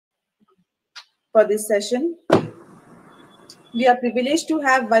For this session, we are privileged to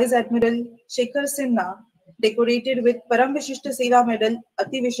have Vice Admiral Shekhar Sinha, decorated with Param Vishishta Seva Medal,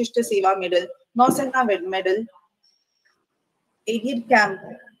 Ati Vishishta Seva Medal, Nausena Medal, Aided Camp.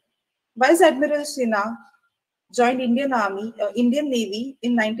 Vice Admiral Sinha joined Indian Navy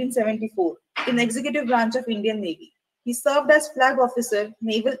in 1974 in Executive Branch of Indian Navy. He served as Flag Officer,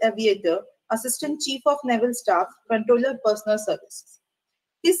 Naval Aviator, Assistant Chief of Naval Staff, Controller Personal Services.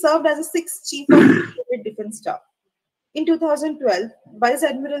 He served as a 6th Chief of Defense Staff. In 2012, Vice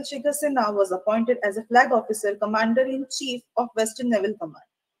Admiral Shekhar Sinha was appointed as a Flag Officer, Commander-in-Chief of Western Naval Command.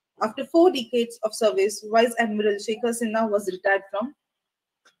 After 4 decades of service, Vice Admiral Shekhar Sinha was retired from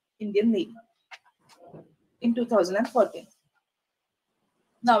Indian Navy in 2014.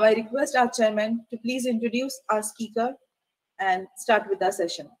 Now, I request our chairman to please introduce our speaker and start with our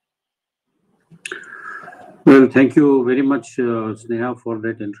session. Well, thank you very much, Sneha, for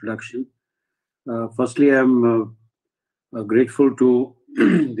that introduction. Firstly, I'm grateful to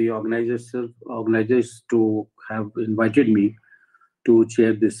the organizers to have invited me to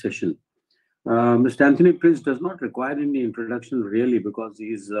chair this session. Mr. Anthony Prince does not require any introduction really, because he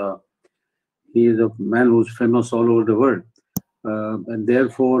is a man who's famous all over the world, and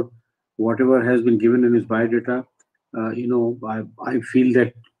therefore whatever has been given in his biodata, I feel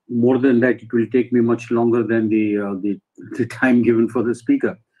that more than that it will take me much longer than the time given for the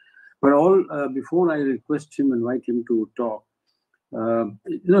speaker. But before I invite him to talk,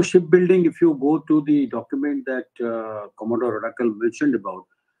 shipbuilding, if you go to the document that Commodore Oracle mentioned about,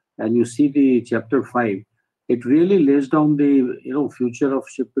 and you see the chapter 5, it really lays down the future of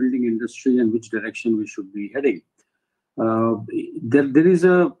shipbuilding industry and which direction we should be heading. There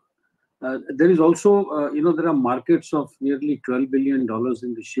is also there are markets of nearly $12 billion in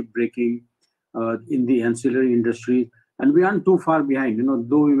the shipbreaking, in the ancillary industry, and we aren't too far behind.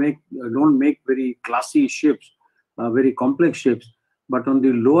 Though we don't make very classy ships, very complex ships, but on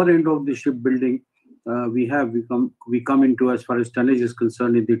the lower end of the shipbuilding, we come into, as far as tonnage is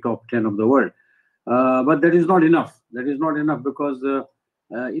concerned, in the top 10 of the world. But that is not enough. That is not enough because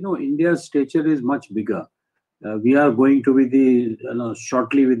India's stature is much bigger. We are going to be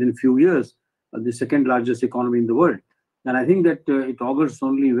shortly, within a few years, the second largest economy in the world. And I think that it augurs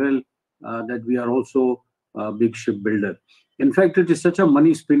only well that we are also a big shipbuilder. In fact, it is such a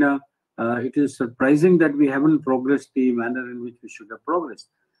money spinner. It is surprising that we haven't progressed the manner in which we should have progressed.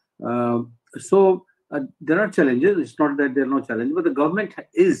 So there are challenges. It's not that there are no challenges, but the government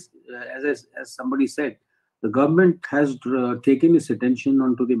is, as somebody said, the government has taken its attention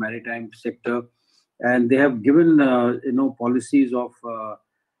onto the maritime sector, and they have given policies of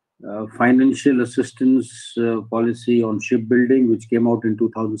financial assistance policy on shipbuilding, which came out in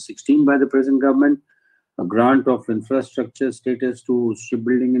 2016 by the present government, a grant of infrastructure status to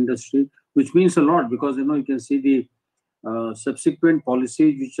shipbuilding industry, which means a lot because you can see the subsequent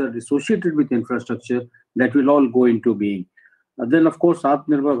policies which are associated with infrastructure that will all go into being. Then, of course,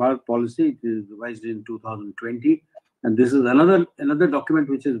 Atmanirbhar policy, it is revised in 2020, and this is another document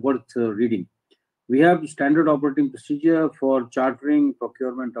which is worth reading. We have standard operating procedure for chartering,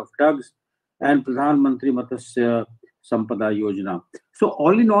 procurement of tugs, and Pradhan Mantri Matsya Sampada Yojana. So,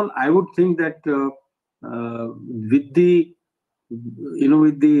 all in all, I would think that with the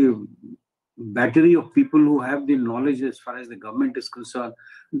battery of people who have the knowledge as far as the government is concerned,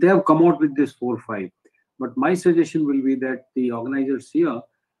 they have come out with this 4 or 5. But my suggestion will be that the organizers here,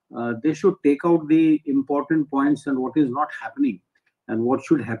 they should take out the important points and what is not happening and what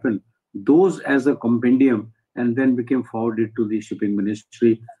should happen, those as a compendium, and then became forwarded to the shipping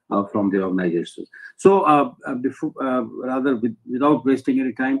ministry from the organizers. So without wasting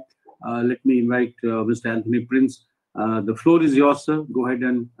any time, let me invite Mr. Anthony Prince. The floor is yours, sir. Go ahead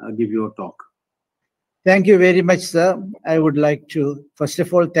and give your talk. Thank you very much, sir. I would like to, first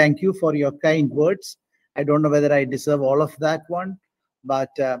of all, thank you for your kind words. I don't know whether I deserve all of that one,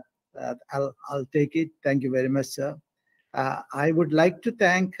 but I'll take it. Thank you very much, sir. I would like to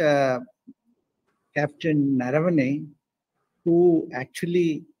thank Captain Naravane, who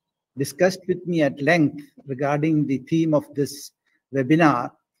actually discussed with me at length regarding the theme of this webinar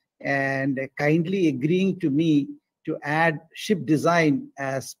and kindly agreeing to me to add ship design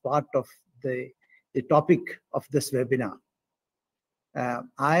as part of the topic of this webinar.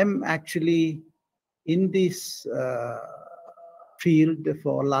 I am actually in this field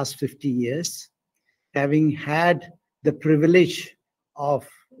for last 50 years, having had the privilege of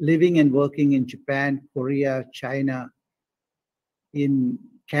living and working in Japan, Korea, China, in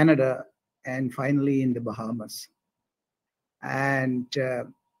Canada, and finally in the Bahamas. And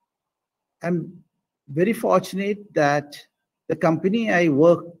I'm very fortunate that the company I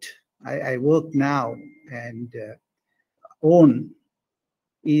worked I work now and own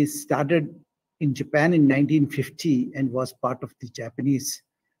is started in Japan in 1950 and was part of the Japanese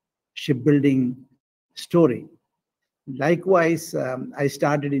shipbuilding story. Likewise, I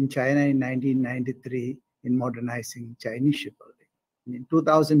started in China in 1993 in modernizing Chinese shipbuilding. In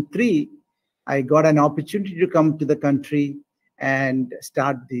 2003, I got an opportunity to come to the country and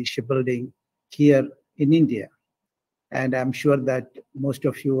start the shipbuilding here in India. And I'm sure that most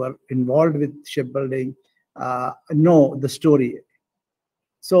of you are involved with shipbuilding, know the story.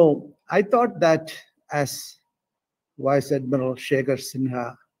 So I thought that as Vice Admiral Shekhar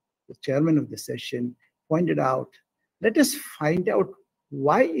Sinha, the chairman of the session, pointed out, let us find out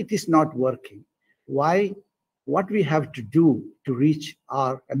why it is not working, what we have to do to reach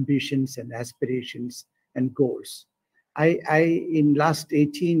our ambitions and aspirations and goals. In last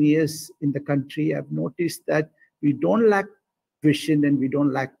 18 years in the country, I've noticed that we don't lack vision and we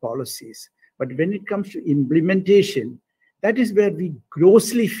don't lack policies. But when it comes to implementation, that is where we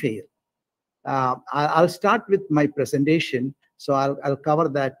grossly fail. I'll start with my presentation, so I'll cover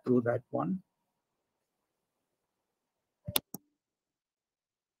that through that one.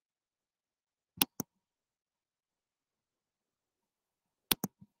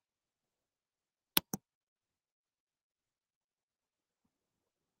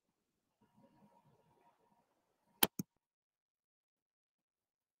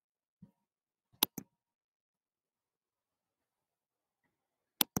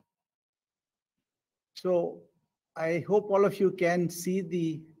 So I hope all of you can see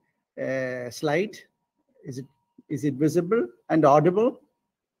the slide. Is it visible and audible?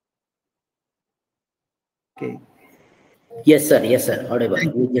 Okay. Yes, sir. Yes, sir. Audible.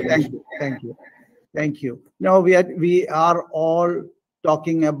 Thank you. Now we are all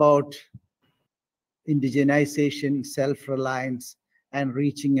talking about indigenization, self-reliance, and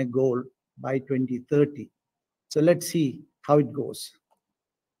reaching a goal by 2030. So let's see how it goes.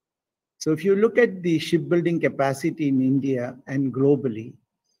 So if you look at the shipbuilding capacity in India and globally,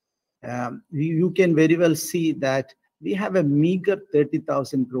 you can very well see that we have a meager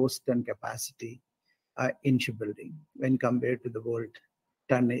 30,000 gross ton capacity in shipbuilding when compared to the world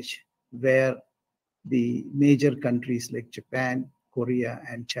tonnage, where the major countries like Japan, Korea,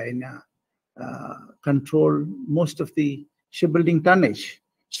 and China control most of the shipbuilding tonnage.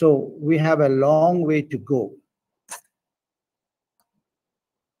 So we have a long way to go.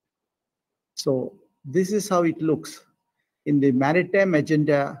 So this is how it looks. In the Maritime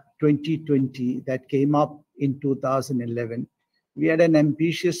Agenda 2020 that came up in 2011, we had an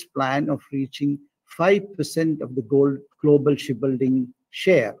ambitious plan of reaching 5% of the global shipbuilding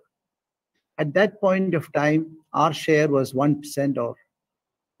share. At that point of time, our share was 1%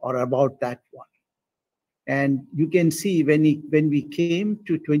 or about that one. And you can see when we came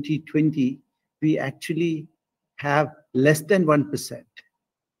to 2020, we actually have less than 1%.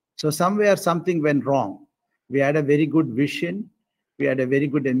 So somewhere something went wrong. We had a very good vision, we had a very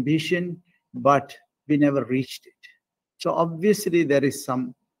good ambition, but we never reached it. So obviously there is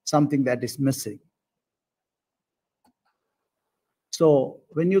something that is missing. So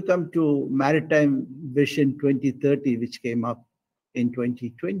when you come to Maritime Vision 2030, which came up in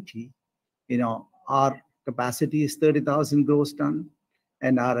 2020, our capacity is 30,000 gross ton,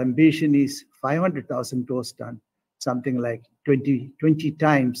 and our ambition is 500,000 gross ton, something like 20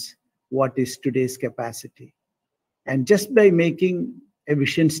 times what is today's capacity. And just by making a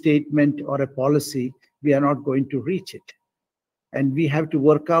vision statement or a policy, we are not going to reach it. And we have to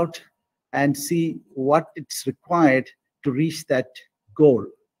work out and see what it's required to reach that goal.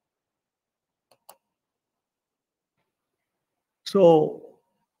 So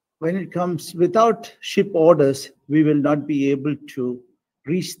when it comes without ship orders, we will not be able to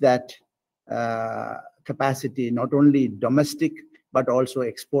reach that capacity, not only domestic, but also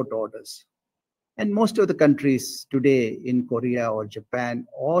export orders. And most of the countries today in Korea or Japan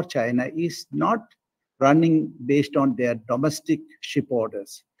or China is not running based on their domestic ship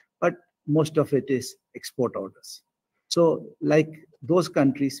orders, but most of it is export orders. So like those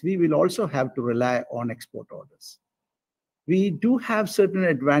countries, we will also have to rely on export orders. We do have certain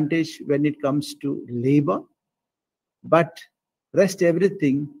advantage when it comes to labor, but rest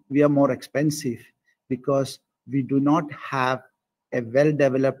everything, we are more expensive because we do not have a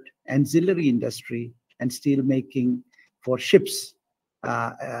well-developed ancillary industry and steel making for ships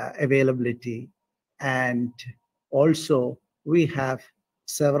availability. And also we have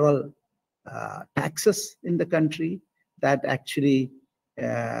several taxes in the country that actually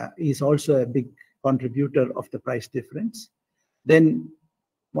is also a big contributor of the price difference. Then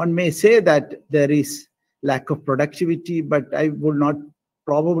one may say that there is lack of productivity, but I would not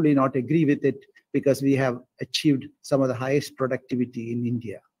probably not agree with it because we have achieved some of the highest productivity in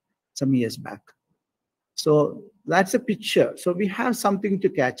India some years back. So that's a picture. So we have something to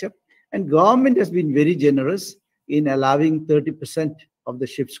catch up, and government has been very generous in allowing 30% of the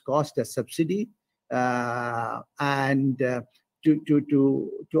ship's cost as subsidy and to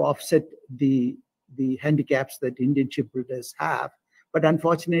offset the handicaps that Indian shipbuilders have. But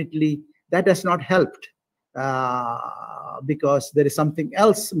unfortunately, that has not helped because there is something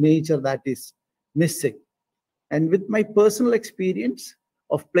else major that is missing. And with my personal experience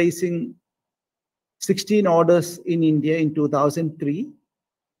of placing 16 orders in India in 2003,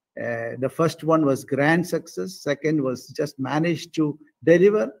 the first one was grand success, second was just managed to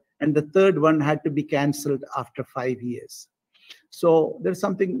deliver, and the third one had to be cancelled after 5 years. So there's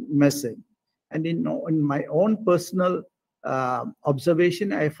something missing. And in my own personal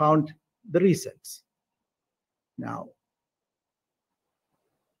observation, I found the reasons. Now,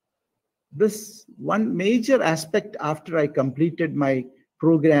 this one major aspect after I completed my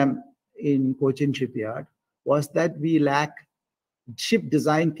program in Cochin Shipyard was that we lack ship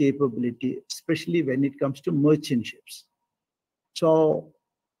design capability, especially when it comes to merchant ships. So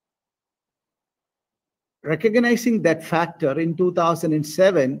recognizing that factor, in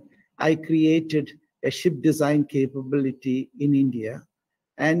 2007, I created a ship design capability in India.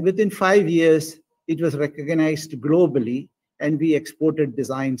 And within 5 years, it was recognized globally, and we exported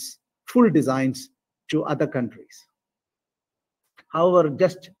designs, full designs, to other countries. However,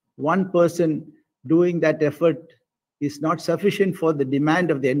 just one person doing that effort is not sufficient for the demand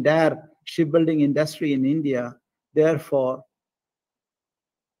of the entire shipbuilding industry in India. Therefore,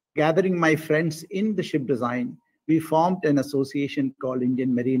 gathering my friends in the ship design, we formed an association called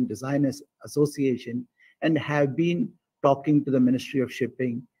Indian Marine Designers Association and have been talking to the Ministry of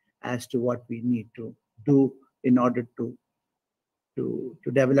Shipping as to what we need to do in order to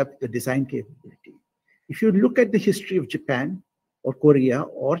develop the design capability. If you look at the history of Japan or Korea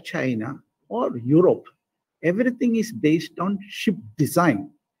or China or Europe, everything is based on ship design.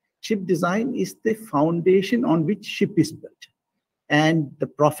 Ship design is the foundation on which ship is built. And the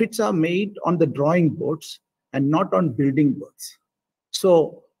profits are made on the drawing boards and not on building boards.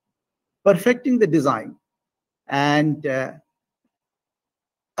 So perfecting the design and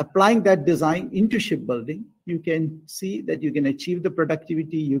applying that design into shipbuilding, you can see that you can achieve the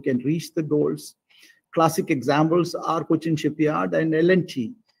productivity, you can reach the goals. Classic examples are Cochin Shipyard and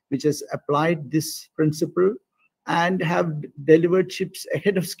L&T, which has applied this principle and have delivered ships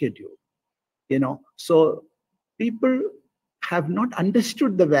ahead of schedule. So people have not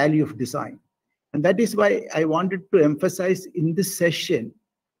understood the value of design. And that is why I wanted to emphasize in this session,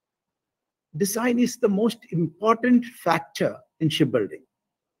 design is the most important factor in shipbuilding.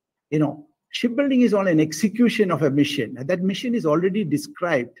 Shipbuilding is only an execution of a mission, and that mission is already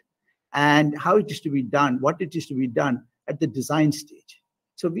described and how it is to be done, what it is to be done at the design stage.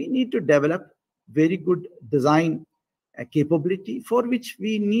 So we need to develop very good design capability, for which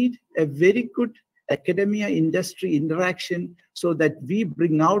we need a very good academia industry interaction, so that we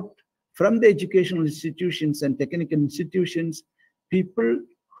bring out from the educational institutions and technical institutions people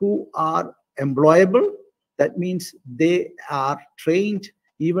who are employable. That means they are trained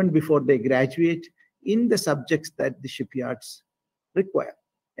even before they graduate in the subjects that the shipyards require.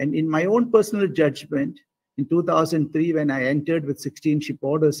 And in my own personal judgment, in 2003, when I entered with 16 ship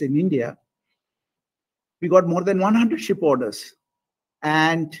orders in India, we got more than 100 ship orders,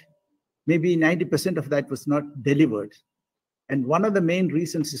 and maybe 90% of that was not delivered. And one of the main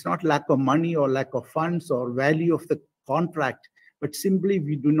reasons is not lack of money or lack of funds or value of the contract, but simply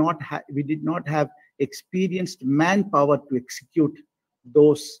we did not have experienced manpower to execute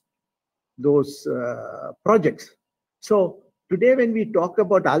those projects. So today, when we talk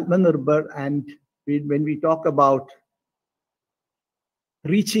about Atmanirbhar and when we talk about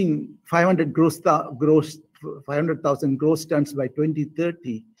reaching 500,000 gross tons by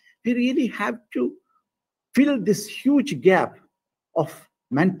 2030, we really have to fill this huge gap of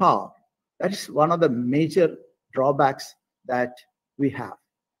manpower. That is one of the major drawbacks that we have.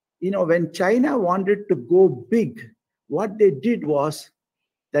 When China wanted to go big, what they did was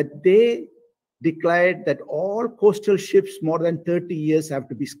that they declared that all coastal ships more than 30 years have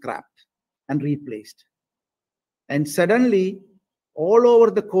to be scrapped and replaced. And suddenly, all over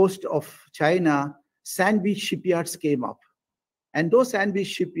the coast of China, sandwich shipyards came up. And those sandwich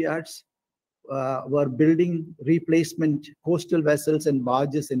shipyards were building replacement coastal vessels and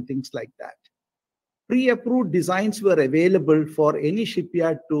barges and things like that. Pre-approved designs were available for any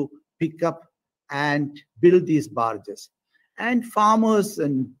shipyard to pick up and build these barges. And farmers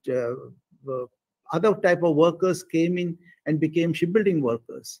and other type of workers came in and became shipbuilding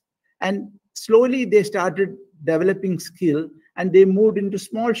workers. And slowly they started developing skill and they moved into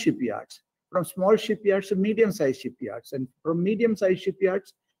small shipyards, from small shipyards to medium-sized shipyards, and from medium-sized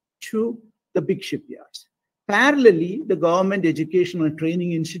shipyards to the big shipyards. Parallelly, the government educational and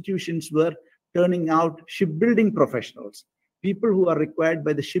training institutions were turning out shipbuilding professionals, people who are required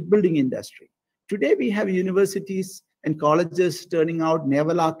by the shipbuilding industry. Today, we have universities and colleges turning out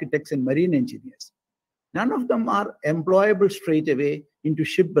naval architects and marine engineers. None of them are employable straight away into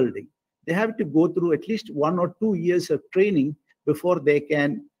shipbuilding. They have to go through at least 1 or 2 years of training before they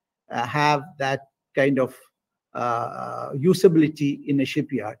can have that kind of usability in a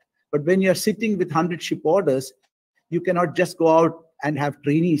shipyard. But when you're sitting with 100 ship orders, you cannot just go out and have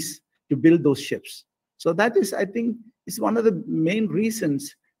trainees to build those ships. So that is, I think, is one of the main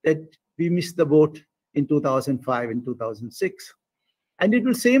reasons that we missed the boat in 2005 and 2006. And it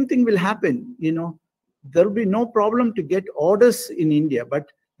will, same thing will happen. There will be no problem to get orders in India, but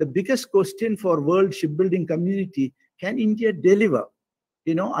the biggest question for world shipbuilding community, can India deliver?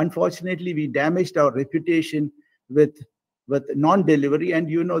 Unfortunately, we damaged our reputation with non-delivery, and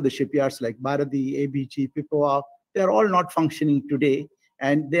the shipyards like Bharati, ABG, Pipavav, they are all not functioning today,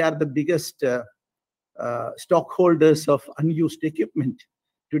 and they are the biggest stockholders of unused equipment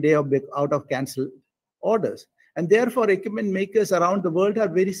today out of cancelled orders. And therefore, equipment makers around the world are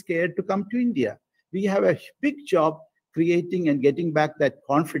very scared to come to India. We have a big job creating and getting back that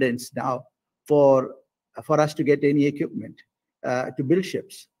confidence now for us to get any equipment to build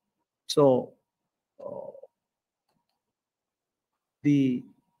ships. So the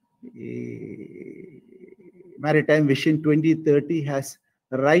Maritime Vision 2030 has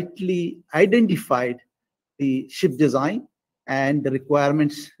rightly identified the ship design and the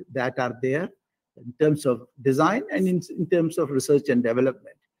requirements that are there in terms of design and in terms of research and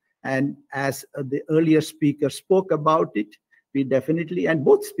development. And as the earlier speaker spoke about it, we definitely, and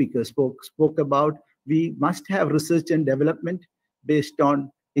both speakers spoke about, we must have research and development based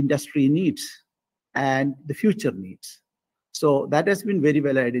on industry needs and the future needs. So that has been very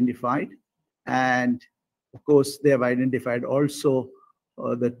well identified. And of course, they have identified also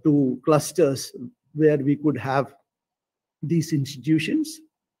the 2 clusters where we could have these institutions.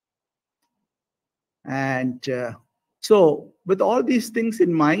 And so with all these things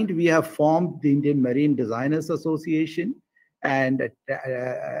in mind, we have formed the Indian Marine Designers Association, and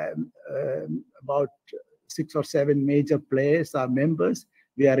about 6 or 7 major players are members.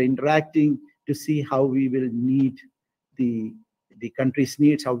 We are interacting to see how we will meet the country's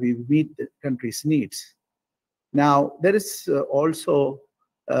needs, how we meet the country's needs. Now, there is also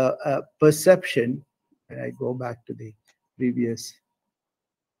a perception, and I go back to the previous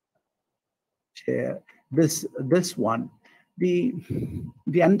chair, this one, the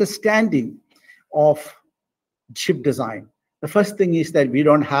understanding of ship design. The first thing is that we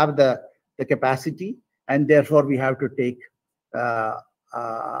don't have the capacity, and therefore we have to take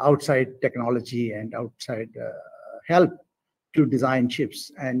outside technology and outside help to design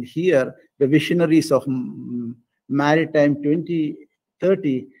ships. And here, the visionaries of Maritime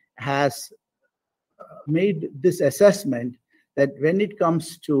 2030 has made this assessment that when it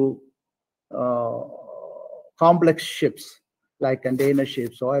comes to complex ships like container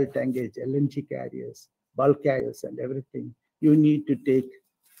ships, oil tankage, LNG carriers, bulk carriers, and everything, you need to take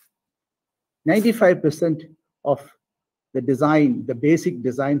 95% of the design, the basic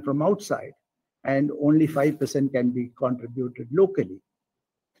design from outside, and only 5% can be contributed locally.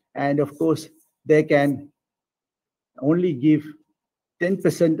 And of course, they can only give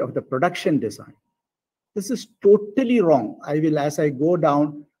 10% of the production design. This is totally wrong. I will, as I go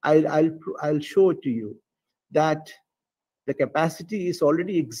down, I'll show it to you that the capacity is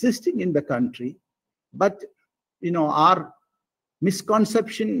already existing in the country, but our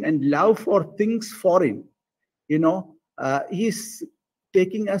misconception and love for things foreign, is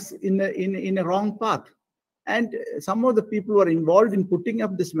taking us in a wrong path. And some of the people who are involved in putting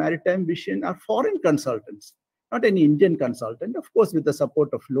up this maritime vision are foreign consultants, not any Indian consultant, of course, with the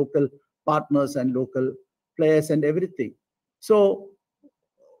support of local partners and local players and everything. So,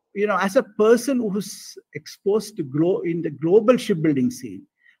 as a person who's exposed to grow in the global shipbuilding scene,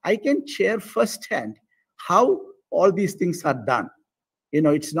 I can share firsthand how all these things are done.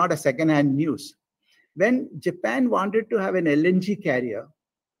 It's not a second-hand news. When Japan wanted to have an LNG carrier,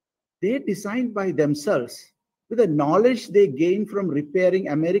 they designed by themselves with the knowledge they gained from repairing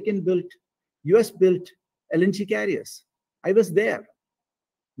American-built, US-built LNG carriers. I was there.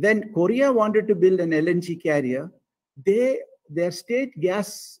 When Korea wanted to build an LNG carrier, their state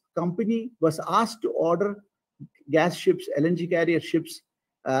gas company was asked to order gas ships, LNG carrier ships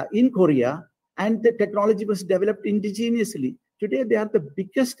in Korea, And the technology was developed indigenously. Today, they are the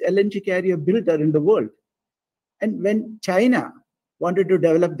biggest LNG carrier builder in the world. And when China wanted to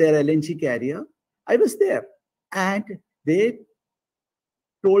develop their LNG carrier, I was there. And they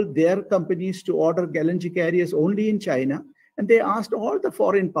told their companies to order LNG carriers only in China. And they asked all the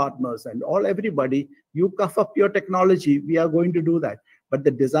foreign partners and everybody, you cough up your technology, we are going to do that. But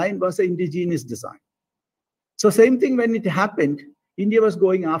the design was an indigenous design. So same thing when it happened, India was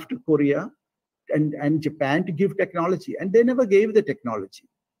going after Korea and Japan to give technology, and they never gave the technology.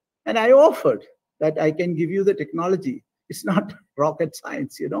 And I offered that I can give you the technology. It's not rocket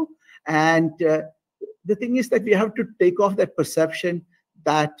science, you know. And the thing is that we have to take off that perception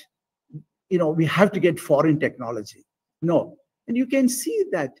that, you know, we have to get foreign technology. No. And you can see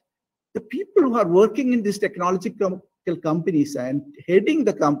that the people who are working in these technological companies and heading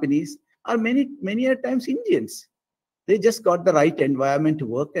the companies are many a times Indians. They just got the right environment to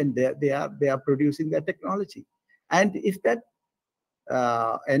work, and they are producing that technology. And if that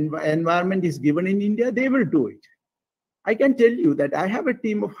environment is given in India, they will do it. I can tell you that I have a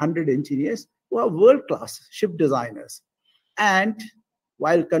team of 100 engineers who are world-class ship designers. And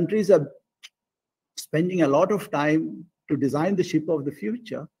while countries are spending a lot of time to design the ship of the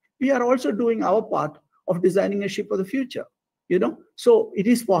future, we are also doing our part of designing a ship of the future, you know. So it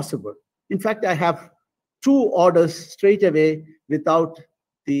is possible. In fact, I have 2 orders straight away without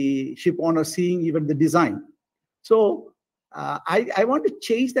the ship owner seeing even the design. So I want to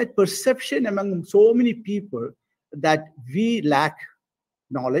change that perception among so many people that we lack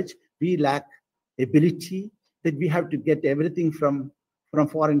knowledge, we lack ability, that we have to get everything from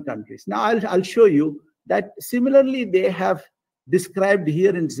foreign countries. Now I'll show you that similarly they have described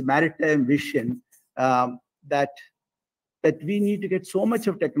here in this maritime vision that we need to get so much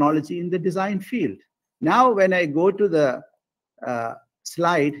of technology in the design field. Now, when I go to the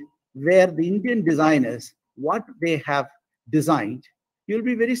slide where the Indian designers, what they have designed, you'll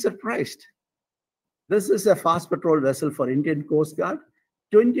be very surprised. This is a fast patrol vessel for Indian Coast Guard.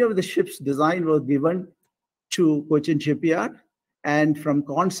 20 of the ships' design were given to Cochin Shipyard, and from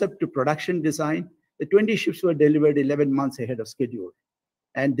concept to production design, the 20 ships were delivered 11 months ahead of schedule.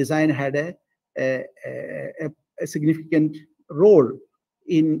 And design had a significant role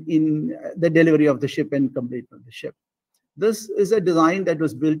in the delivery of the ship and completion of the ship. This is a design that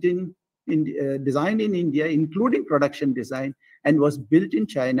was built designed in India, including production design, and was built in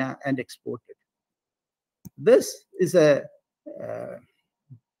China and exported. This is a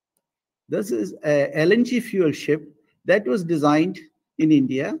LNG fuel ship that was designed in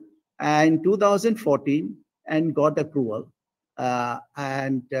India in 2014 and got approval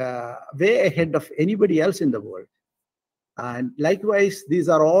and way ahead of anybody else in the world. And likewise, these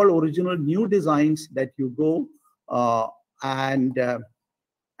are all original new designs that you go and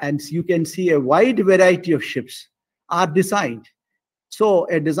you can see a wide variety of ships are designed. So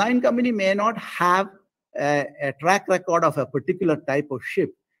a design company may not have a track record of a particular type of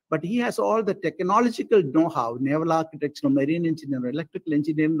ship, but he has all the technological know-how, naval architecture, marine engineering, electrical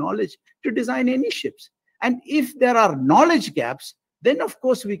engineering knowledge to design any ships. And if there are knowledge gaps, then of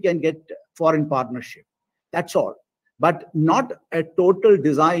course we can get foreign partnership. That's all. But not a total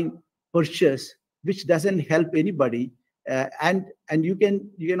design purchase, which doesn't help anybody. And you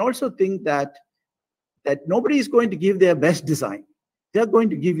can also think that nobody is going to give their best design. They're going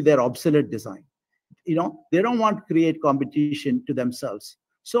to give you their obsolete design. You know, they don't want to create competition to themselves.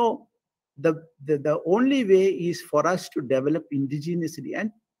 So the only way is for us to develop indigenously, and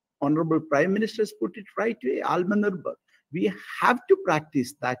Honorable Prime Minister has put it right way, Atmanirbhar. We have to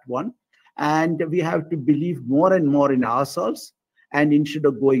practice that one, and we have to believe more and more in ourselves, and instead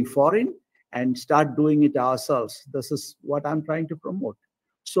of going foreign, and start doing it ourselves. This is what I'm trying to promote.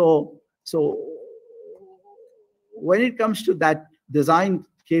 So when it comes to that design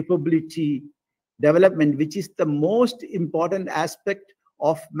capability development, which is the most important aspect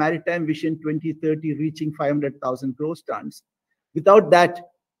of Maritime Vision 2030, reaching 500,000 gross tons. Without that,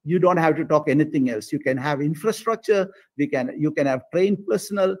 you don't have to talk anything else. You can have infrastructure, you can have trained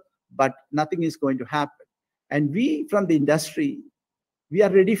personnel, but nothing is going to happen. And we, from the industry, we are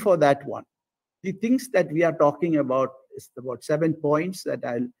ready for that one. The things that we are talking about is about 7 points that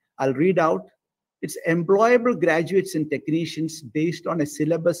I'll read out. It's employable graduates and technicians based on a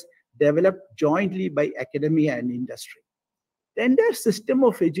syllabus developed jointly by academia and industry. The entire system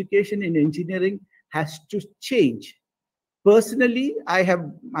of education in engineering has to change. Personally,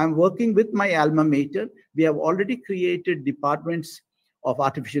 I'm working with my alma mater. We have already created departments of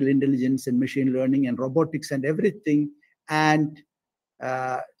artificial intelligence and machine learning and robotics and everything, and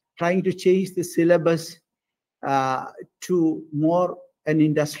trying to change the syllabus to more an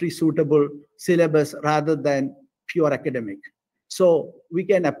industry suitable syllabus rather than pure academic. So we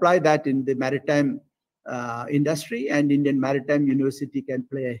can apply that in the maritime industry, and Indian Maritime University can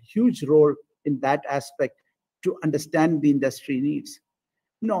play a huge role in that aspect to understand the industry needs.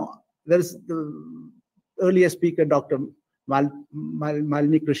 No, there's the earlier speaker, Dr.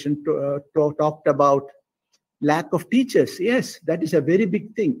 Malini Krishnan, talked about lack of teachers. Yes, that is a very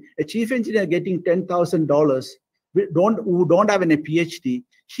big thing. A chief engineer getting $10,000 who don't have a PhD,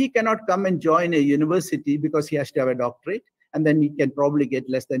 he cannot come and join a university because he has to have a doctorate, and then he can probably get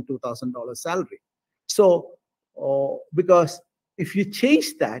less than $2,000 salary. So, because if you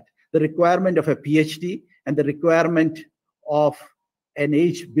change that, the requirement of a PhD and the requirement of an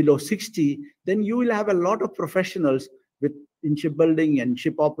age below 60, then you will have a lot of professionals in shipbuilding and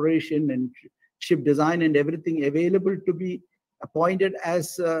ship operation and ship design and everything available to be appointed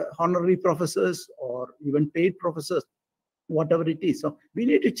as honorary professors or even paid professors, whatever it is. So we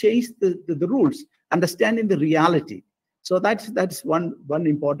need to change the rules, understanding the reality. So that's one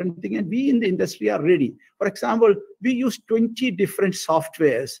important thing. And we in the industry are ready. For example, we use 20 different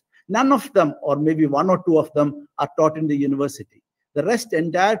softwares. None of them, or maybe one or two of them, are taught in the university. The rest,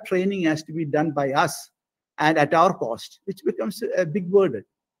 entire training has to be done by us and at our cost, which becomes a big burden.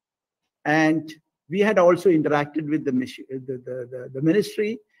 And we had also interacted with the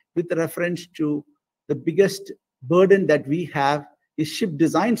ministry with reference to the biggest burden that we have is ship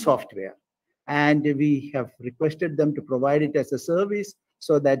design software. And we have requested them to provide it as a service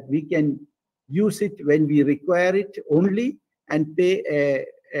so that we can use it when we require it only and pay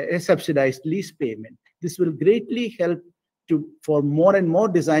a subsidized lease payment. This will greatly help for more and more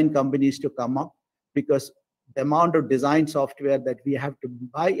design companies to come up, because the amount of design software that we have to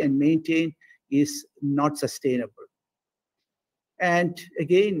buy and maintain is not sustainable. And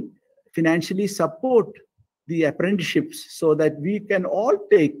again, financially support the apprenticeships so that we can all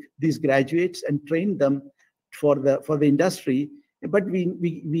take these graduates and train them for the industry. But we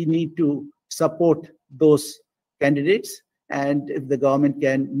need to support those candidates, and if the government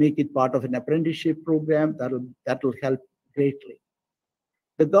can make it part of an apprenticeship program, that will help greatly.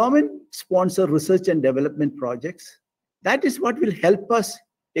 The government sponsor research and development projects. That is what will help us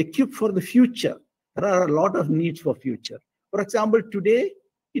equip for the future. There are a lot of needs for future. For example, today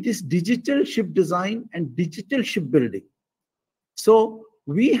it is digital ship design and digital shipbuilding. So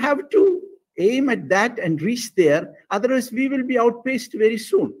we have to aim at that and reach there. Otherwise, we will be outpaced very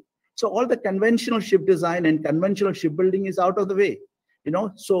soon. So all the conventional ship design and conventional shipbuilding is out of the way.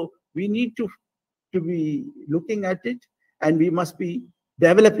 So we need to be looking at it, and we must be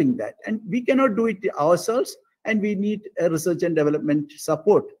developing that. And we cannot do it ourselves, and we need a research and development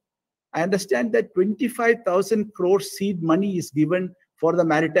support. I understand that 25,000 crore seed money is given for the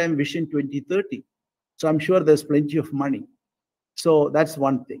Maritime Vision 2030. So I'm sure there's plenty of money. So that's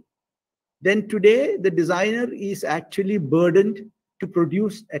one thing. Then today, the designer is actually burdened to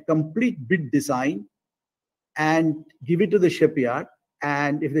produce a complete bid design and give it to the shipyard.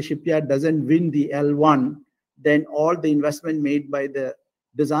 And if the shipyard doesn't win the L1, then all the investment made by the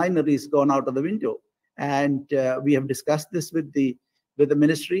designer is gone out of the window. And we have discussed this with the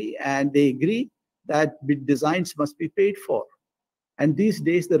ministry, and they agree that bid designs must be paid for. And these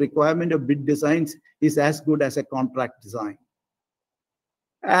days, the requirement of bid designs is as good as a contract design.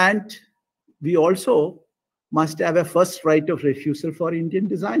 And we also must have a first right of refusal for Indian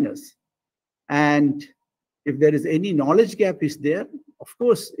designers. And if there is any knowledge gap is there, of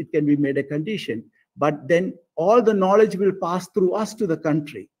course, it can be made a condition. But then all the knowledge will pass through us to the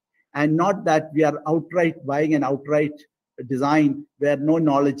country, and not that we are outright buying an outright design where no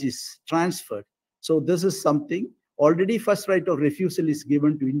knowledge is transferred. So this is something already first right of refusal is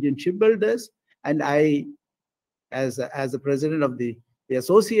given to Indian shipbuilders. And I, as the president of the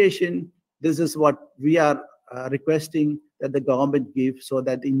association, this is what we are requesting that the government give, so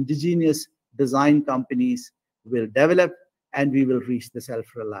that the indigenous design companies will develop and we will reach the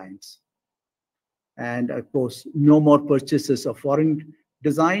self-reliance. And of course, no more purchases of foreign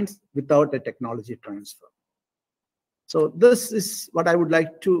designs without a technology transfer. So this is what I would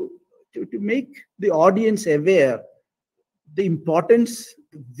like to make the audience aware, the importance,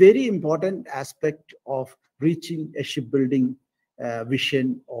 very important aspect of reaching a shipbuilding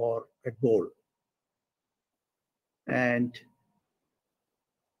vision or a goal. And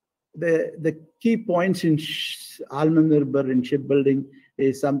the key points in Atmanirbhar in shipbuilding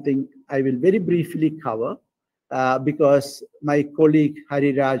is something I will very briefly cover because my colleague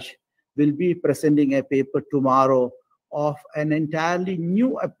Hariraj will be presenting a paper tomorrow of an entirely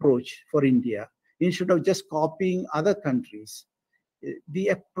new approach for India. Instead of just copying other countries, the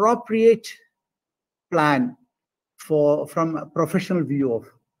appropriate plan from a professional view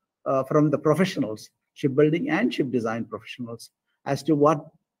of from the professionals, shipbuilding and ship design professionals, as to what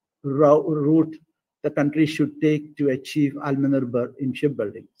route the country should take to achieve Atmanirbhar in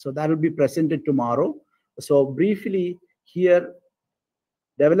shipbuilding. So that will be presented tomorrow. So briefly here,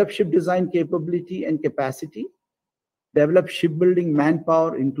 develop ship design capability and capacity, develop shipbuilding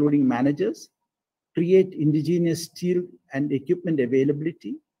manpower, including managers, create indigenous steel and equipment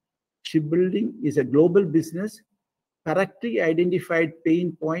availability. Shipbuilding is a global business. Correctly identified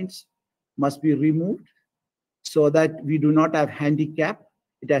pain points must be removed so that we do not have handicap.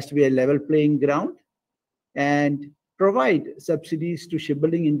 It has to be a level playing ground, and provide subsidies to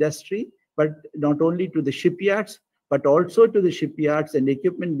shipbuilding industry, but not only to the shipyards, but also to the shipyards and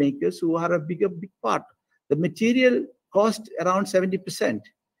equipment makers who are a big part. The material cost around 70%,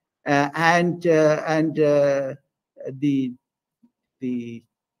 and the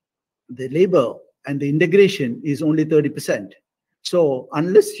labor and the integration is only 30%. So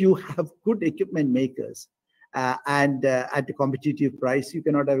unless you have good equipment makers and at a competitive price, you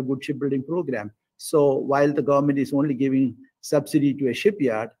cannot have a good shipbuilding program. So while the government is only giving subsidy to a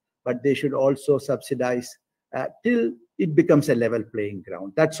shipyard, but they should also subsidize till it becomes a level playing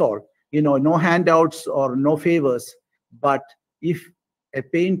ground. That's all. No handouts or no favors. But if a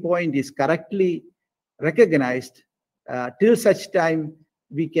pain point is correctly recognized, till such time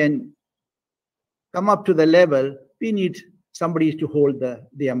we can come up to the level, we need somebody to hold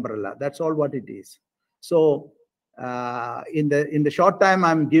the umbrella. That's all what it is. So in the short time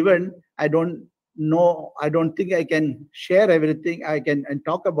I'm given, I don't think I can share everything. I can and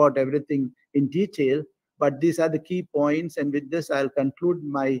talk about everything in detail, but these are the key points. And with this, I'll conclude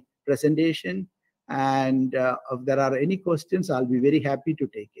my presentation. And if there are any questions, I'll be very happy to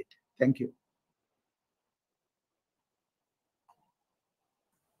take it. Thank you.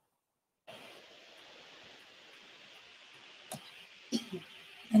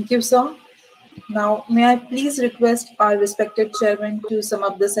 Thank you, sir. Now, may I please request our respected chairman to sum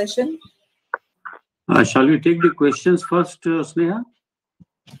up the session? Shall we take the questions first, Sneha?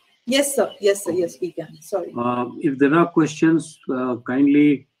 Yes, sir. Yes, sir. Yes, we can. Sorry. If there are questions,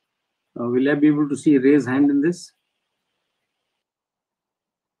 kindly, will I be able to see raise hand in this?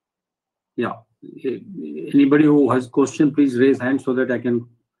 Yeah. Anybody who has question, please raise hand so that I can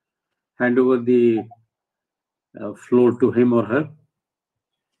hand over the floor to him or her.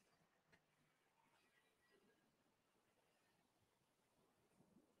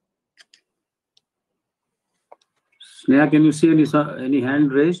 Sneha, can you see any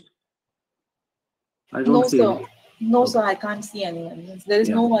hand raised? I don't see any. No, sir, I can't see anyone. There is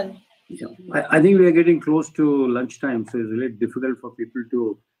no one. Yeah. I think we are getting close to lunchtime, so it's really difficult for people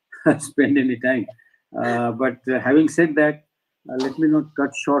to spend any time. But having said that, let me not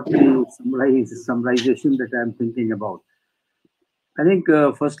cut short the summarization that I'm thinking about. I think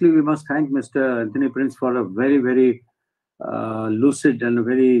firstly, we must thank Mr. Anthony Prince for a very, very lucid and a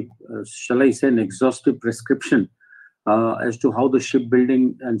very, shall I say, an exhaustive prescription as to how the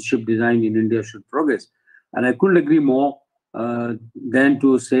shipbuilding and ship design in India should progress. And I couldn't agree more than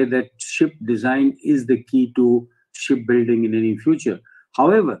to say that ship design is the key to shipbuilding in any future.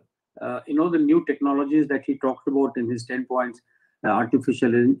 However, the new technologies that he talked about in his 10 points,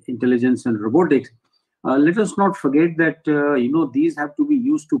 artificial intelligence and robotics, let us not forget that, these have to be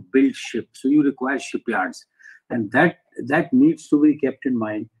used to build ships. So you require shipyards. And that needs to be kept in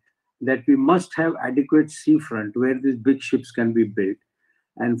mind, that we must have adequate seafront where these big ships can be built.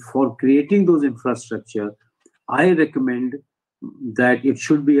 And for creating those infrastructure, I recommend that it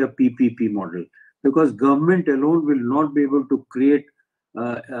should be a PPP model, because government alone will not be able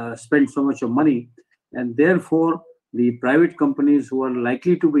to spend so much of money. And therefore, the private companies who are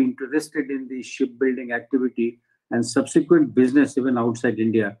likely to be interested in the shipbuilding activity and subsequent business even outside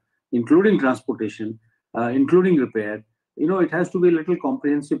India, including transportation, including repair, it has to be a little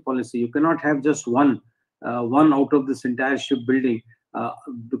comprehensive policy. You cannot have just one out of this entire shipbuilding,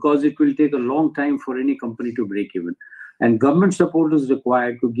 because it will take a long time for any company to break even. And government support is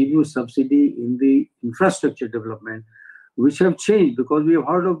required to give you subsidy in the infrastructure development, which have changed, because we have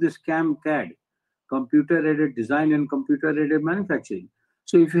heard of this CAD, computer-aided design and computer-aided manufacturing.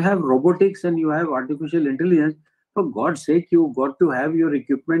 So if you have robotics and you have artificial intelligence, for God's sake, you've got to have your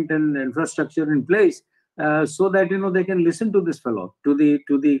equipment and infrastructure in place so that they can listen to this fellow, to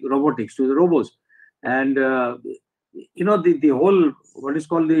the robotics, to the robots, and the whole what is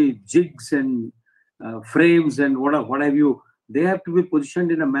called the jigs and frames and what have you. They have to be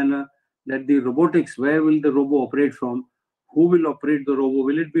positioned in a manner that the robotics, where will the robo operate from? Who will operate the robo?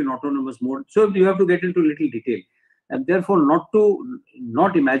 Will it be in autonomous mode? So you have to get into little detail, and therefore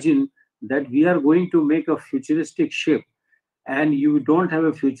not imagine that we are going to make a futuristic ship and you don't have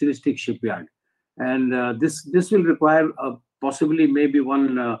a futuristic shipyard. And this will require possibly maybe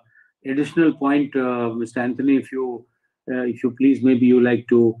one additional point, Mr. Anthony, if you please, maybe you like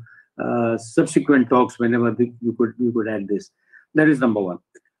to subsequent talks whenever you could add this. That is number one.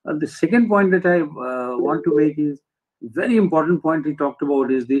 The second point that I want to make is very important point he talked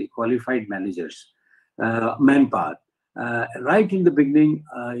about is the qualified managers, manpower. Right in the beginning,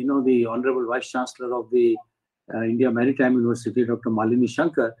 the Honorable Vice Chancellor of the India Maritime University, Dr. Malini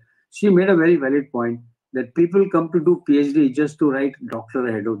Shankar, she made a very valid point that people come to do PhD just to write doctor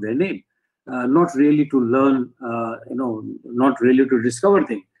ahead of their name, not really to learn, not really to discover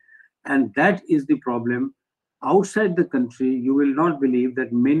things. And that is the problem. Outside the country, you will not believe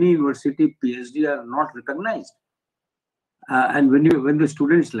that many university PhD are not recognized. And when the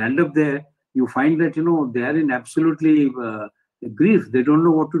students land up there, you find that they are in absolutely grief. They don't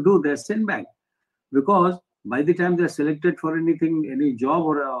know what to do. They're sent back because by the time they're selected for any job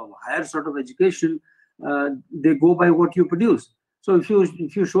or a higher sort of education, they go by what you produce. So if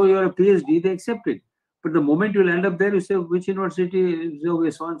you show you're a PhD, they accept it. But the moment you land up there, you say which university? So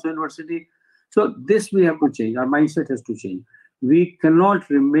and so university. So this we have to change. Our mindset has to change. We cannot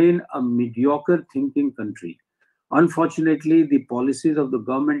remain a mediocre thinking country. Unfortunately, the policies of the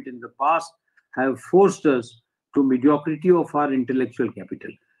government in the past have forced us to mediocrity of our intellectual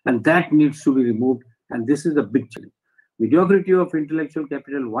capital. And that needs to be removed. And this is a big challenge. Mediocrity of intellectual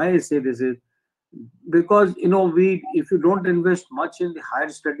capital. Why I say this is because, if you don't invest much in the higher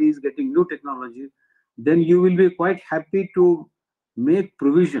studies, getting new technology, then you will be quite happy to make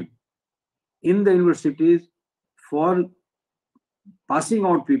provision in the universities for passing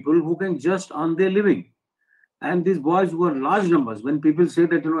out people who can just earn their living. And these boys were large numbers. When people say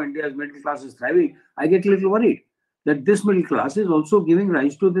that, India's middle class is thriving, I get a little worried that this middle class is also giving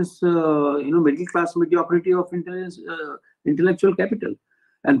rise to this, middle class mediocrity of intellectual capital.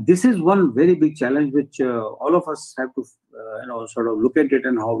 And this is one very big challenge which all of us have to, sort of look at it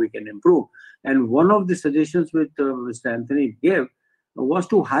and how we can improve. And one of the suggestions which Mr. Anthony gave was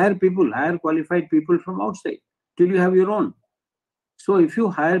to hire qualified people from outside till you have your own. So if you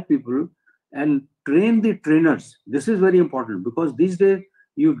hire people and train the trainers, this is very important because these days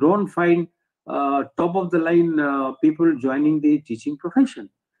you don't find top of the line people joining the teaching profession.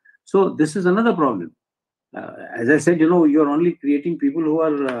 So this is another problem. As I said, you're only creating people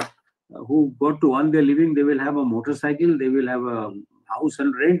who got to earn their living. They will have a motorcycle, they will have a house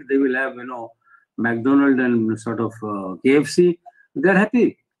and rent, they will have McDonald's and sort of KFC. They're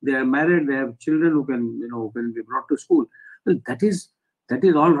happy. They are married. They have children who can be brought to school. Well, that is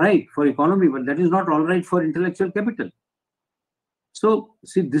all right for economy, but that is not all right for intellectual capital. So,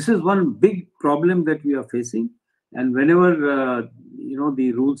 see, this is one big problem that we are facing. And whenever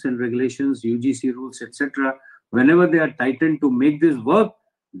the rules and regulations, UGC rules, etc., whenever they are tightened to make this work,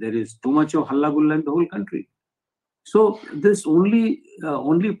 there is too much of halla gulla in the whole country. So this only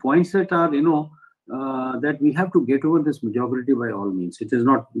points that are that we have to get over this mediocrity by all means. It is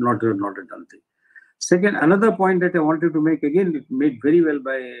not a done thing. Second, another point that I wanted to make, again, it made very well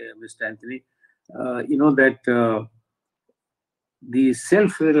by Mr. Anthony, that the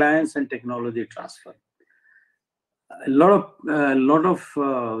self-reliance and technology transfer. A lot of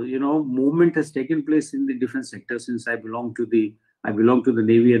movement has taken place in the different sectors since I belong to the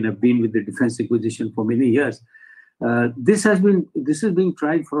Navy and have been with the defense acquisition for many years. This is being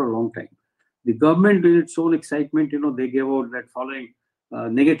tried for a long time. The government, in its own excitement, they gave out that following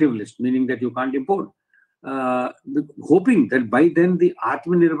negative list, meaning that you can't import, hoping that by then the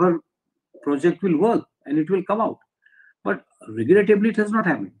Atmanirbhar project will work and it will come out. But regrettably, it has not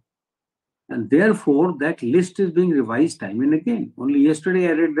happened. And therefore, that list is being revised time and again. Only yesterday,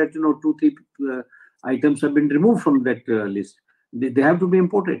 I read that 2-3 items have been removed from that list. They have to be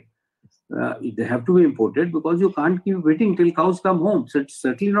imported. They have to be imported because you can't keep waiting till cows come home. So it's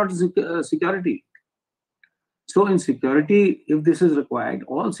certainly not security. So in security, if this is required,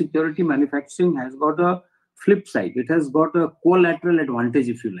 all security manufacturing has got a flip side. It has got a collateral advantage,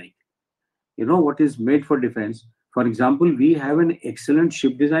 if you like. What is made for defense. For example, we have an excellent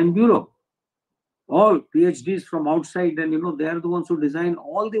ship design bureau. All PhDs from outside, and they are the ones who design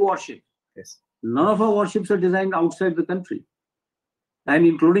all the warships. Yes. None of our warships are designed outside the country, and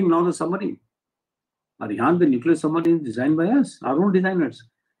including now the submarine. Arihan, the nuclear submarine, is designed by us, our own designers,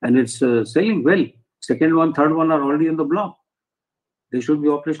 and it's sailing well. Second one, third one are already on the block. They should be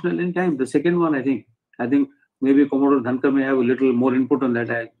operational in time. The second one, I think maybe Commodore Dhankar may have a little more input on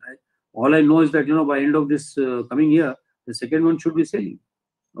that. All I know is that by end of this coming year, the second one should be sailing,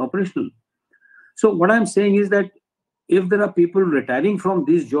 operational. So what I'm saying is that if there are people retiring from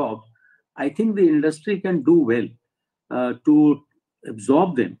these jobs, I think the industry can do well to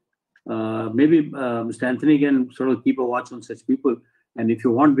absorb them. Maybe Mr. Anthony can sort of keep a watch on such people. And if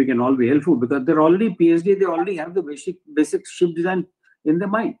you want, we can all be helpful because they're already PhD, they already have the basic ship design in their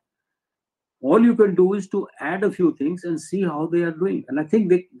mind. All you can do is to add a few things and see how they are doing. And I think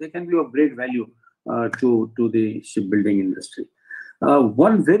they can be of great value to the shipbuilding industry.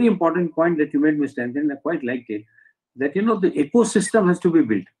 One very important point that you made, Mr. Anthony, I quite liked it, that, you know, the ecosystem has to be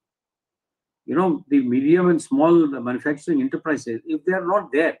built. You know, the medium and small manufacturing enterprises, if they are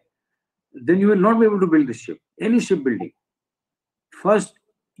not there, then you will not be able to build the ship, any shipbuilding. First,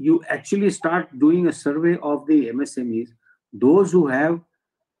 you actually start doing a survey of the MSMEs, those who have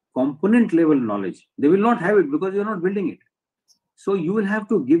component level knowledge. They will not have it because you're not building it. So you will have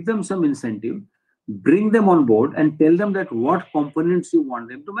to give them some incentive, bring them on board and tell them that what components you want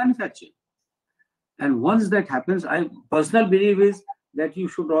them to manufacture. And once that happens, I personal belief is that you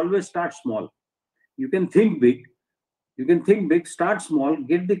should always start small. You can think big. You can think big, start small,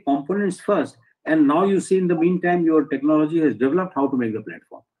 get the components first. And now you see in the meantime, your technology has developed how to make the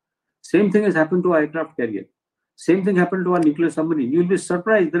platform. Same thing has happened to our aircraft carrier. Same thing happened to our nuclear submarine. You'll be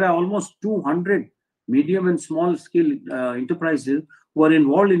surprised. There are almost 200 medium and small scale enterprises who are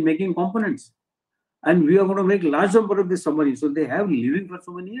involved in making components. And we are going to make large number of these submarines. So they have living for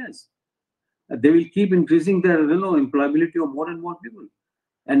so many years. They will keep increasing their employability of more and more people.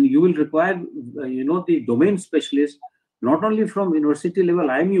 And you will require the domain specialists, not only from university level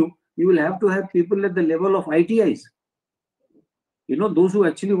IMU, you will have to have people at the level of ITIs. Those who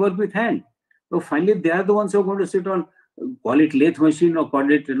actually work with hand. So finally, they are the ones who are going to sit on, call it lathe machine or call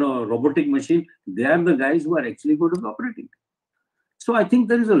it robotic machine. They are the guys who are actually going to be operating. So I think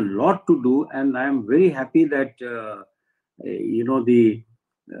there is a lot to do, and I am very happy that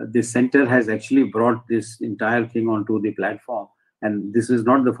the center has actually brought this entire thing onto the platform. And this is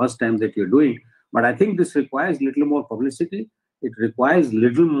not the first time that you're doing, but I think this requires little more publicity. It requires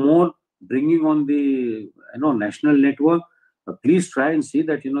little more bringing on the national network. Please try and see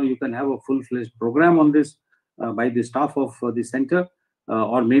that you can have a full-fledged program on this by the staff of the center,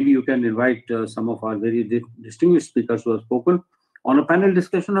 or maybe you can invite some of our very distinguished speakers who have spoken on a panel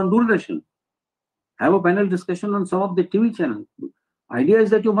discussion on Doordarshan. Have a panel discussion on some of the TV channels. Idea is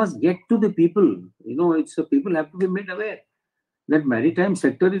that you must get to the people. People have to be made aware that maritime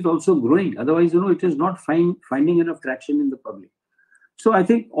sector is also growing. Otherwise, it is not finding enough traction in the public. So I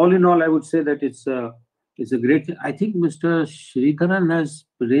think all in all, I would say that it's a great thing. I think Mr. Sridharan has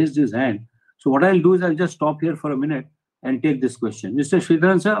raised his hand. So what I'll do is I'll just stop here for a minute and take this question. Mr.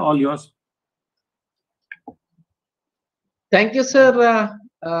 Sridharan, sir, all yours. Thank you, sir.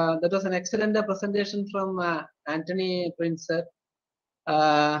 That was an excellent presentation from Anthony Prince, sir.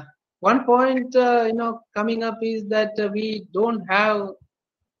 One point, coming up is that we don't have,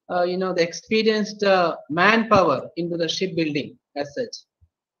 the experienced manpower into the shipbuilding as such.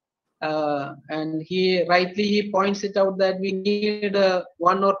 And he rightly points it out that we need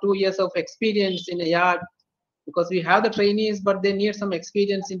 1 or 2 years of experience in a yard, because we have the trainees, but they need some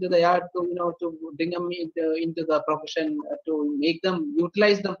experience into the yard to bring them into the profession, to make them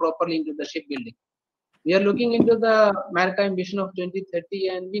utilize them properly into the shipbuilding. We are looking into the maritime vision of 2030,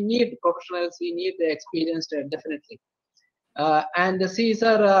 and we need professionals, we need the experienced, definitely. And see,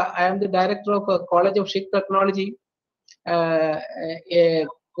 sir, I am the director of a College of Ship Technology, a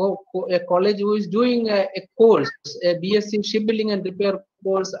college who is doing a course, a BSc Shipbuilding and Repair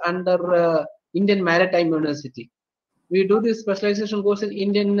course under Indian Maritime University. We do this specialization course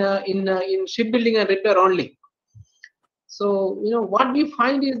in in shipbuilding and repair only. So what we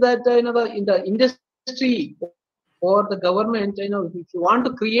find is that in the industry or the government, if you want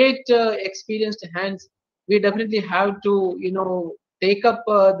to create experienced hands, we definitely have to take up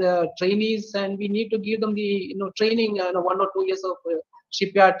the trainees, and we need to give them the training, 1 or 2 years of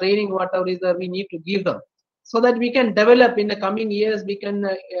shipyard training, whatever is that we need to give them, so that we can develop in the coming years. We can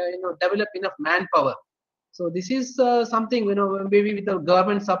develop enough manpower. So this is something maybe with the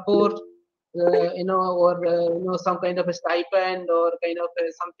government support, or some kind of a stipend or kind of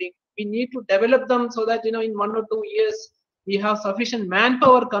something. We need to develop them so that in 1 or 2 years we have sufficient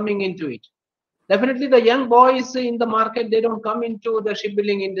manpower coming into it. Definitely, the young boys in the market, they don't come into the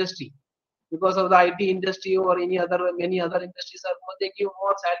shipbuilding industry because of the IT industry or many other industries they give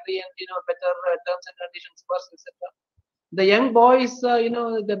more salary and better terms and conditions first, etc. The young boys,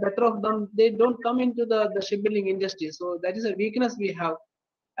 the better of them, they don't come into the shipbuilding industry. So that is a weakness we have,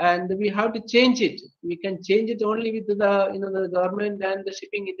 and we have to change it. We can change it only with the the government and the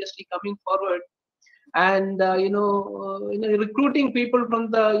shipping industry coming forward, and recruiting people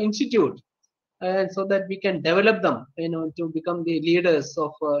from the institute. and so that we can develop them, to become the leaders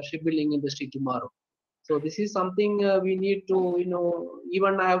of shipbuilding industry tomorrow. So this is something we need to,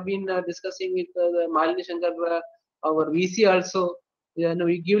 even I have been discussing with Malini Shankar, our VC also.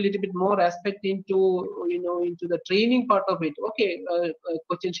 We give a little bit more aspect into, into the training part of it. Okay,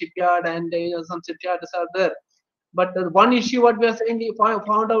 Cochin shipyard and some shipyards are there, but the one issue what we are saying, we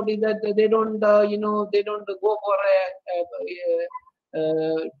found out is that they don't, they don't go for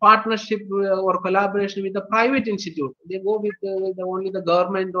a partnership or collaboration with the private institute. They go with only the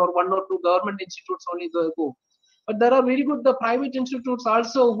government or one or two government institutes only they go. But there are very good the private institutes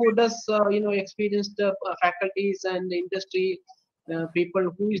also who does experienced faculties and industry people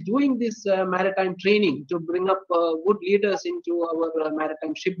who is doing this maritime training to bring up good leaders into our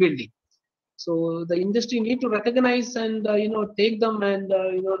maritime shipbuilding. So the industry need to recognize and take them and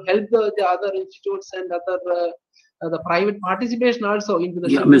help the other institutes and other the private participation also into the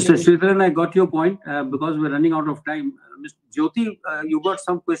Mr. Sridharan, I got your point because we're running out of time. Mr. Jyoti, you got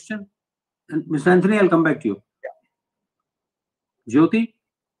some question? And Mr. Anthony, I'll come back to you. Jyoti?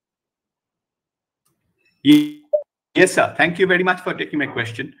 Yes, sir. Thank you very much for taking my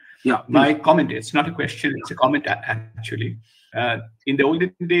question. Yeah. My comment, it's not a question, it's a comment actually. In the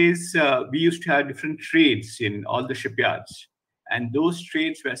olden days, we used to have different trades in all the shipyards. And those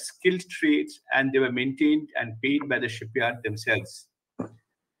trades were skilled trades and they were maintained and paid by the shipyard themselves.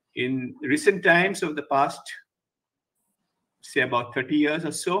 In recent times of the past, say about 30 years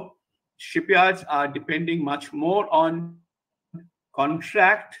or so, shipyards are depending much more on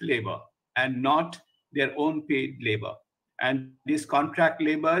contract labor and not their own paid labor. And these contract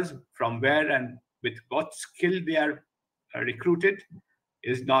laborers, from where and with what skill they are recruited,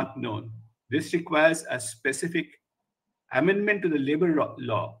 is not known. This requires a specific amendment to the labor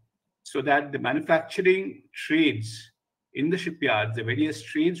law so that the manufacturing trades in the shipyards, the various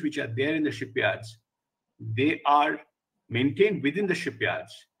trades which are there in the shipyards, they are maintained within the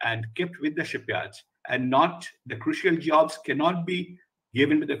shipyards and kept with the shipyards, and not the crucial jobs cannot be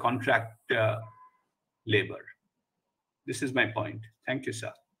given to the contract labor. This is my point. Thank you,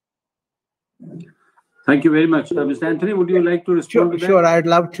 sir. Thank you very much. Mr. Anthony, would you like to respond to that? Sure, I'd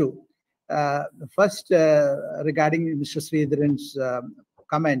love to. First, regarding Mr. Sridharan's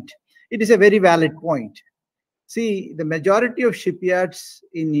comment, it is a very valid point. See, the majority of shipyards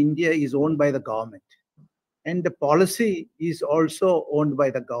in India is owned by the government. And the policy is also owned by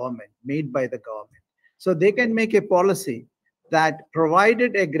the government, made by the government. So they can make a policy that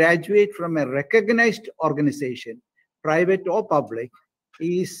provided a graduate from a recognized organization, private or public,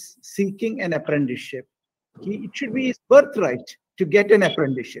 is seeking an apprenticeship, it should be his birthright to get an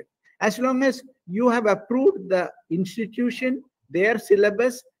apprenticeship. As long as you have approved the institution, their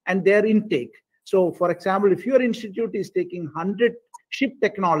syllabus, and their intake. So, for example, if your institute is taking 100 ship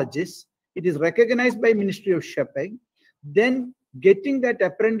technologists, it is recognized by Ministry of Shipping, then getting that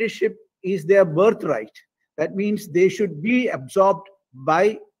apprenticeship is their birthright. That means they should be absorbed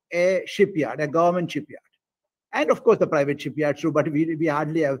by a shipyard, a government shipyard. And of course, the private shipyards too, but we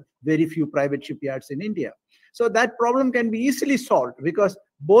hardly have very few private shipyards in India. So that problem can be easily solved because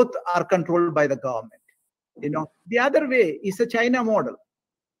both are controlled by the government. The other way is a China model.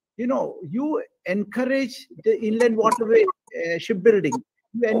 You encourage the inland waterway shipbuilding,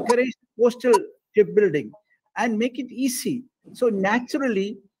 you encourage coastal shipbuilding and make it easy. So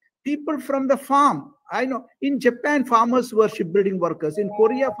naturally, people from the farm, I know in Japan, farmers were shipbuilding workers, in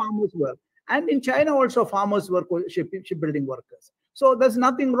Korea, farmers were, and in China also farmers were shipbuilding workers. So there's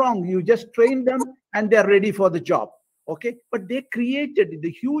nothing wrong. You just train them and they're ready for the job. Okay. But they created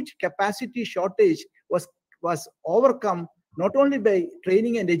the huge capacity shortage was overcome not only by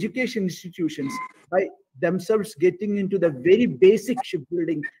training and education institutions, by themselves getting into the very basic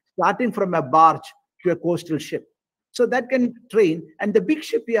shipbuilding, starting from a barge to a coastal ship. So that can train, and the big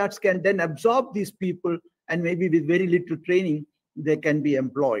shipyards can then absorb these people, and maybe with very little training, they can be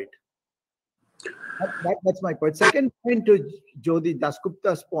employed. That's my point. Second point to Jyoti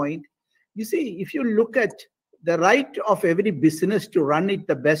Dasgupta's point, you see, if you look at the right of every business to run it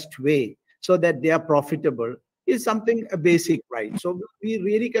the best way so that they are profitable is something, a basic right. So we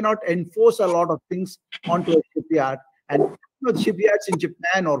really cannot enforce a lot of things onto a shipyard. And shipyards in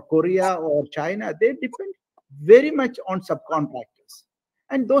Japan or Korea or China, they depend very much on subcontractors.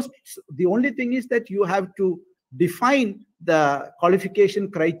 And the only thing is that you have to define the qualification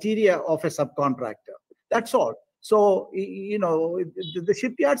criteria of a subcontractor. That's all. So, the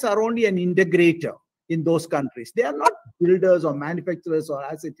shipyards are only an integrator in those countries. They are not builders or manufacturers or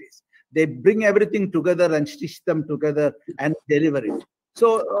as it is. They bring everything together and stitch them together and deliver it.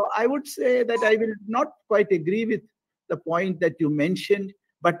 So I would say that I will not quite agree with the point that you mentioned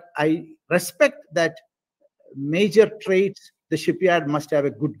but I respect that major trades, the shipyard must have a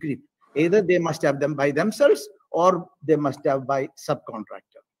good grip. Either they must have them by themselves or they must have by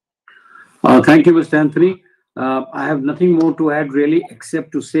subcontractor. Thank you, Mr. Anthony. I have nothing more to add really,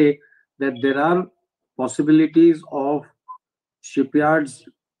 except to say that there are possibilities of shipyards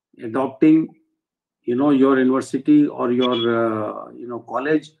adopting, your university or your,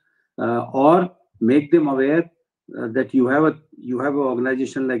 college, or make them aware that you have an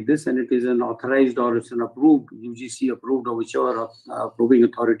organization like this, and it is an authorized or it's an approved, UGC approved or whichever approving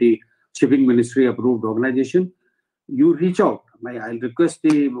authority, shipping ministry approved organization. You reach out. I'll request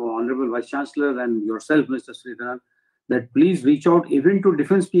the Honorable Vice Chancellor and yourself, Mr. Sridharan, that please reach out even to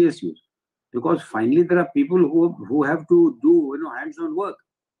defense PSUs, because finally there are people who have to do hands-on work.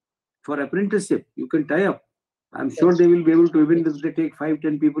 For apprenticeship, you can tie up. I'm sure they will be able to, even if they take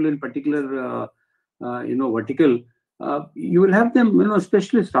 5-10 people in particular, vertical, you will have them,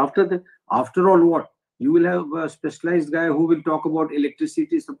 specialists. After all, what? You will have a specialized guy who will talk about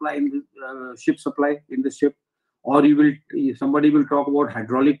electricity supply in the ship supply in the ship, or somebody will talk about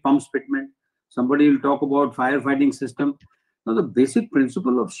hydraulic pumps fitment. Somebody will talk about firefighting system. Now, the basic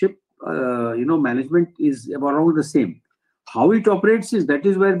principle of ship, management is around the same. How it operates is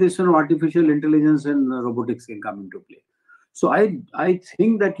where this artificial intelligence and robotics can come into play. So I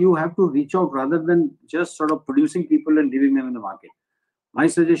think that you have to reach out rather than just sort of producing people and leaving them in the market. My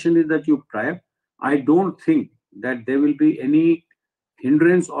suggestion is that you try. I don't think that there will be any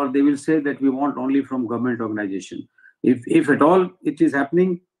hindrance, or they will say that we want only from government organization. If at all it is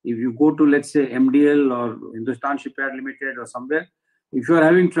happening, if you go to, let's say, MDL or Hindustan Shipyard Limited or somewhere, if you are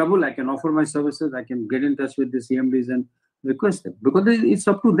having trouble, I can offer my services. I can get in touch with the CMDs and request them, because it's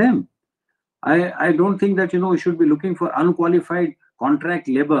up to them. I don't think that we should be looking for unqualified contract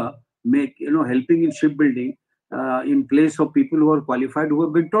labor, helping in shipbuilding in place of people who are qualified, who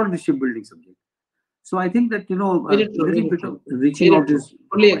have been taught the shipbuilding subject. So I think that little bit of reaching out is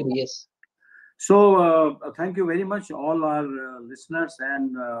fully agree. Yes. So thank you very much, all our listeners,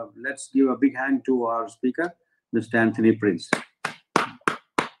 and let's give a big hand to our speaker, Mr. Anthony Prince.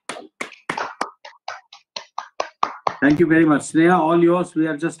 Thank you very much. Sneha, all yours. We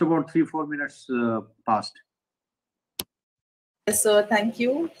are just about 3-4 minutes past. Yes, sir. Thank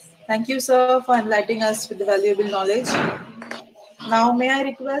you. Thank you, sir, for enlightening us with the valuable knowledge. Now, may I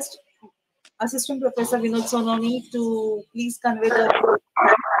request Assistant Professor Vinod Sononi to please convey the...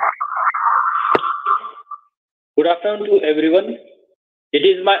 Good afternoon to everyone. It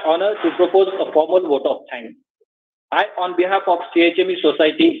is my honor to propose a formal vote of thanks. I, on behalf of CHME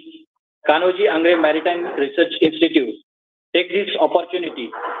Society, Kanoji Angre Maritime Research Institute, take this opportunity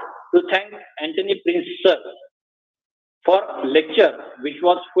to thank Anthony Prince sir for lecture which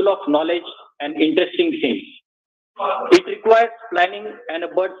was full of knowledge and interesting things. It requires planning and a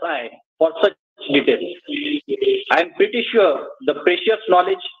bird's eye for such details. I am pretty sure the precious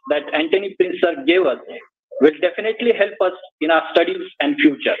knowledge that Anthony Prince sir gave us will definitely help us in our studies and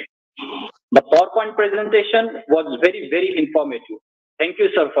future. The PowerPoint presentation was very, very informative. Thank you,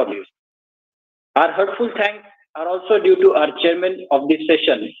 sir, for this. Our heartful thanks are also due to our chairman of this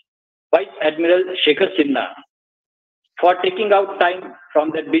session, Vice Admiral Shekhar Sinha, for taking out time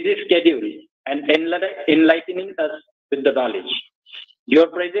from their busy schedule and enlightening us with the knowledge. Your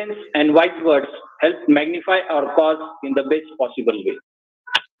presence and wise words help magnify our cause in the best possible way.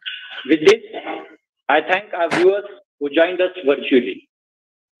 With this, I thank our viewers who joined us virtually.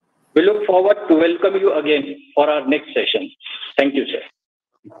 We look forward to welcome you again for our next session. Thank you, sir.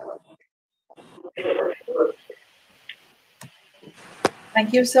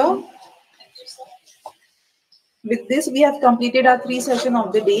 Thank you, sir. With this, we have completed our 3 sessions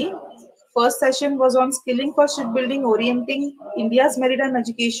of the day. First session was on skilling for shipbuilding, orienting India's maritime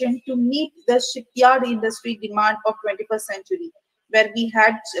education to meet the shipyard industry demand of 21st century, where we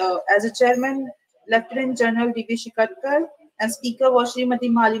had as a chairman, Lieutenant General D.B. Shikatkar, and speaker was Srimati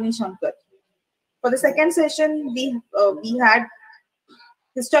Malini Shankar. For the second session, we had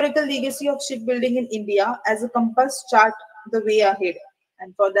historical legacy of shipbuilding in India as a compass chart the way ahead.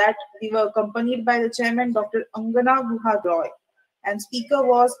 And for that, we were accompanied by the chairman, Dr. Angana Guha Roy, and speaker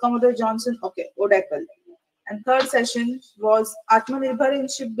was Commodore Johnson O'Dackle. And third session was Atmanirbhar in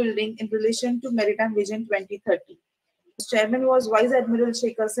shipbuilding in relation to Maritime Vision 2030. The chairman was Vice Admiral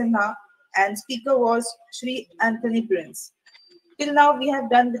Shekhar Sinha, and speaker was Shri Anthony Prince. Till now, we have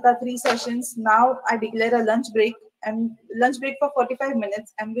done with our 3 sessions. Now, I declare a lunch break for 45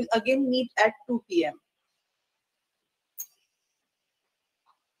 minutes, and we'll again meet at 2 p.m.